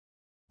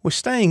We're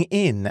staying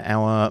in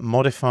our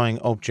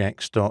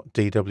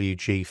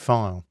modifyingobjects.dwg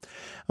file,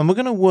 and we're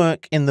going to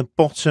work in the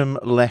bottom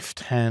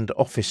left-hand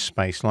office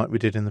space like we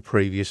did in the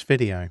previous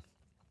video.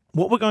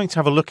 What we're going to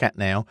have a look at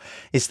now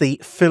is the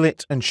Fillet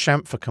and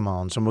Chamfer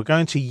commands, and we're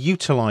going to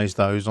utilize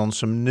those on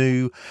some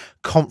new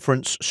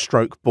conference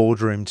stroke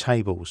boardroom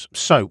tables.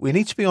 So we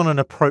need to be on an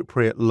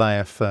appropriate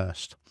layer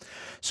first.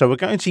 So we're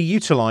going to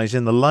utilize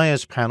in the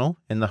Layers panel,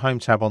 in the Home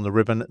tab on the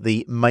ribbon,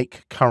 the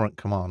Make Current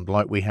command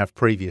like we have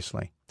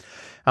previously.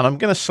 And I'm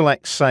going to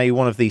select, say,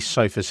 one of these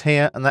sofas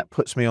here, and that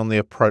puts me on the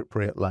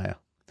appropriate layer.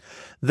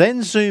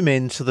 Then zoom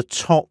in to the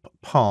top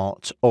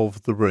part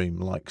of the room,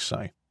 like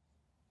so.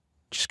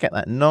 Just get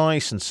that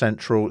nice and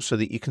central so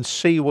that you can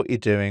see what you're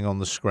doing on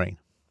the screen.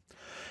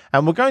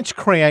 And we're going to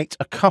create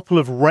a couple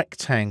of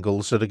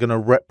rectangles that are going to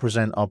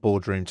represent our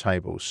boardroom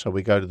tables. So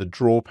we go to the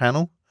Draw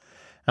panel,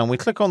 and we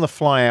click on the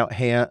flyout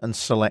here and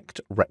select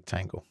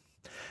Rectangle.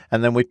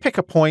 And then we pick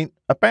a point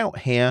about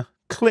here,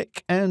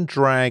 click and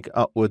drag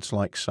upwards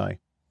like so.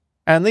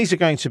 And these are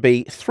going to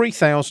be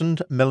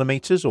 3000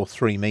 millimeters or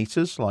 3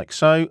 meters like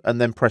so, and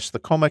then press the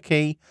comma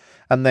key,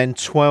 and then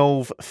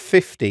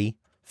 1250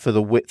 for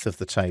the width of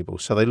the table.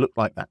 So they look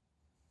like that.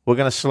 We're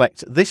going to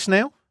select this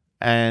now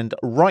and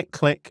right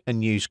click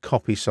and use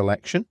copy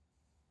selection.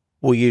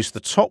 We'll use the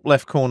top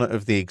left corner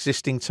of the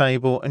existing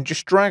table and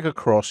just drag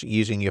across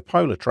using your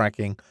polar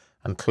tracking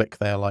and click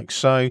there like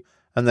so,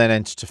 and then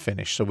enter to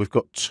finish. So we've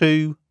got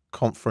 2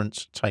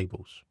 conference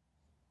tables.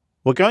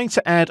 We're going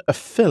to add a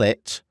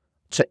fillet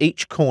to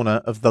each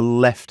corner of the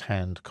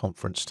left-hand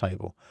conference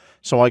table.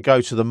 So I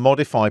go to the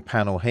Modify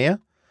panel here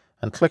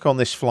and click on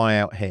this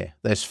flyout here.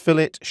 There's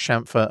Fillet,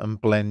 Chamfer and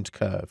Blend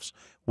Curves.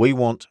 We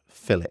want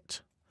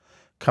Fillet.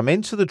 Come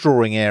into the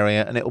drawing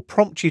area and it will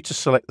prompt you to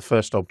select the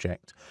first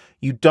object.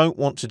 You don't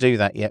want to do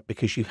that yet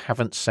because you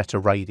haven't set a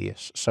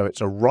radius. So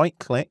it's a right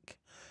click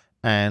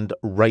and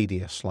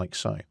radius like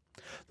so.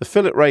 The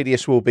fillet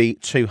radius will be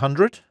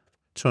 200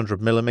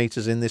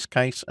 millimeters in this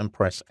case, and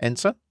press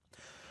enter.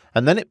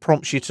 And then it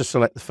prompts you to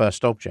select the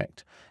first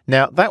object.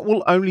 Now that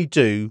will only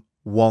do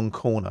one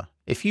corner.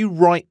 If you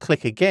right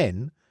click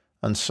again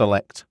and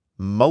select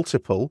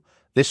multiple,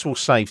 this will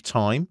save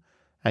time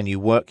and you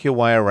work your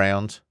way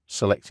around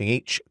selecting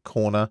each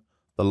corner,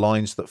 the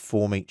lines that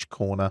form each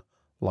corner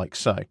like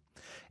so.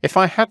 If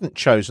I hadn't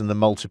chosen the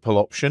multiple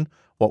option,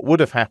 what would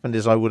have happened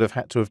is I would have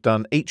had to have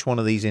done each one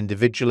of these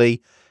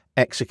individually,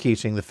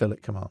 executing the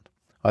fillet command.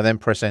 I then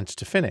press enter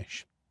to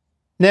finish.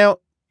 Now,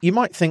 you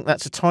might think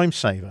that's a time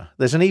saver.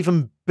 There's an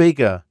even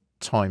bigger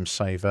time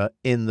saver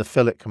in the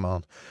fillet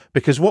command,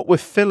 because what we're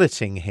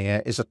filleting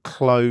here is a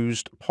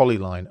closed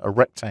polyline, a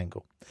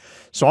rectangle.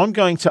 So I'm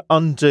going to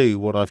undo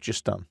what I've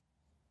just done.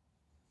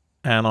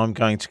 And I'm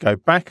going to go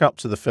back up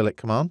to the fillet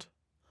command,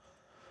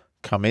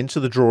 come into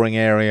the drawing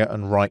area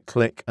and right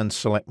click and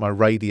select my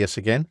radius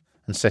again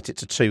and set it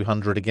to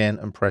 200 again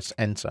and press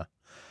enter.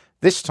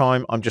 This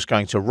time I'm just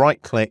going to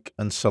right click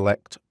and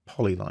select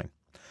polyline.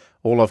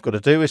 All I've got to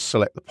do is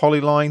select the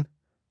polyline,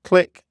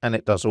 click, and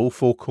it does all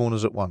 4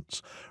 corners at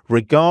once.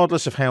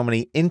 Regardless of how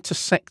many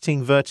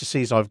intersecting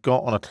vertices I've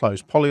got on a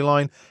closed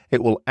polyline,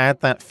 it will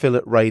add that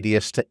fillet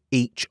radius to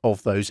each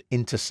of those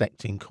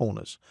intersecting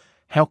corners.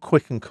 How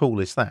quick and cool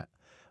is that?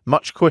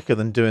 Much quicker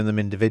than doing them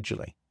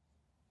individually.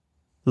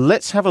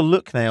 Let's have a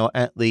look now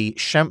at the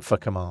chamfer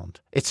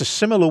command. It's a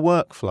similar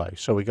workflow.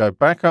 So we go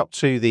back up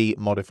to the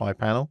Modify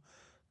panel,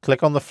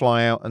 click on the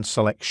flyout and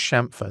select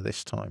chamfer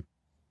this time.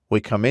 We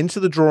come into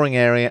the drawing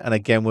area and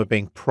again we're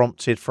being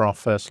prompted for our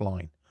first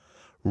line.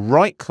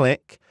 Right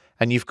click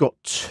and you've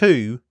got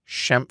 2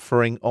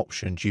 chamfering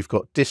options. You've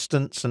got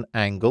distance and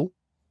angle,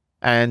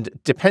 and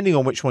depending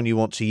on which one you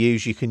want to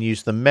use, you can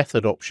use the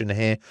method option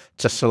here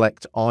to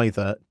select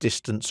either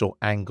distance or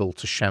angle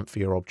to chamfer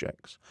your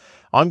objects.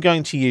 I'm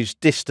going to use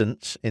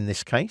distance in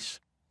this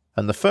case,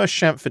 and the first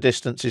chamfer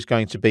distance is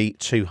going to be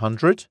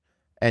 200,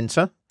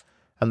 enter,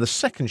 and the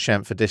second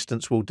chamfer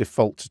distance will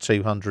default to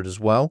 200 as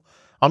well.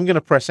 I'm going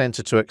to press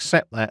enter to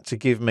accept that to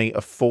give me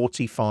a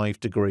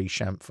 45-degree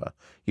chamfer.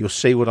 You'll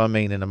see what I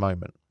mean in a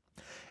moment.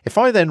 If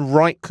I then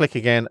right click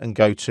again and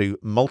go to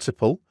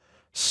multiple,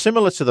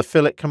 similar to the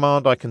fillet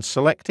command, I can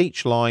select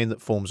each line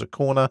that forms a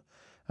corner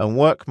and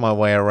work my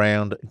way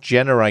around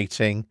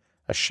generating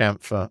a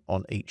chamfer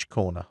on each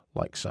corner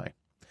like so.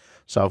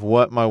 So I've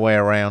worked my way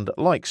around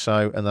like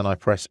so, and then I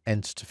press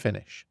enter to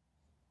finish.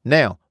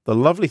 Now, the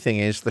lovely thing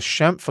is the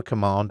chamfer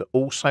command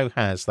also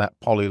has that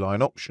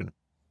polyline option.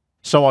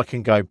 So I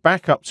can go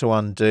back up to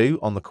undo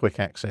on the quick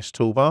access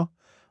toolbar.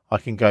 I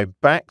can go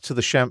back to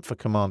the chamfer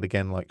command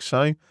again like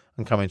so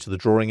and come into the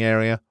drawing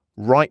area,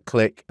 right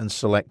click and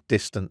select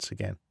distance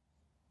again.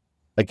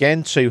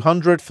 Again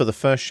 200 for the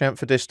first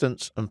chamfer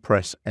distance and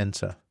press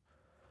enter.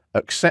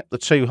 Accept the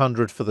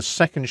 200 for the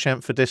second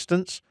chamfer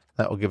distance.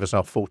 That will give us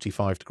our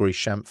 45-degree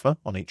chamfer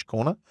on each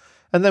corner.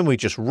 And then we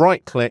just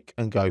right click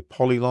and go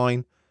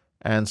polyline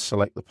and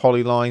select the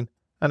polyline,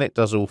 and it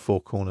does all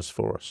 4 corners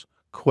for us.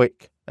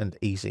 Quick and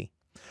easy.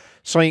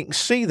 So you can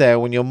see there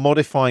when you're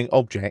modifying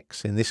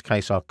objects, in this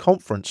case our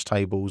conference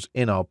tables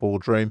in our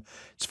boardroom,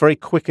 it's very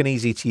quick and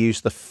easy to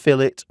use the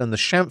fillet and the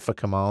chamfer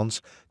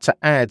commands to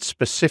add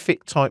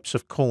specific types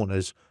of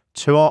corners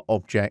to our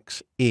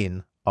objects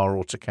in our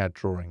AutoCAD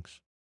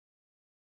drawings.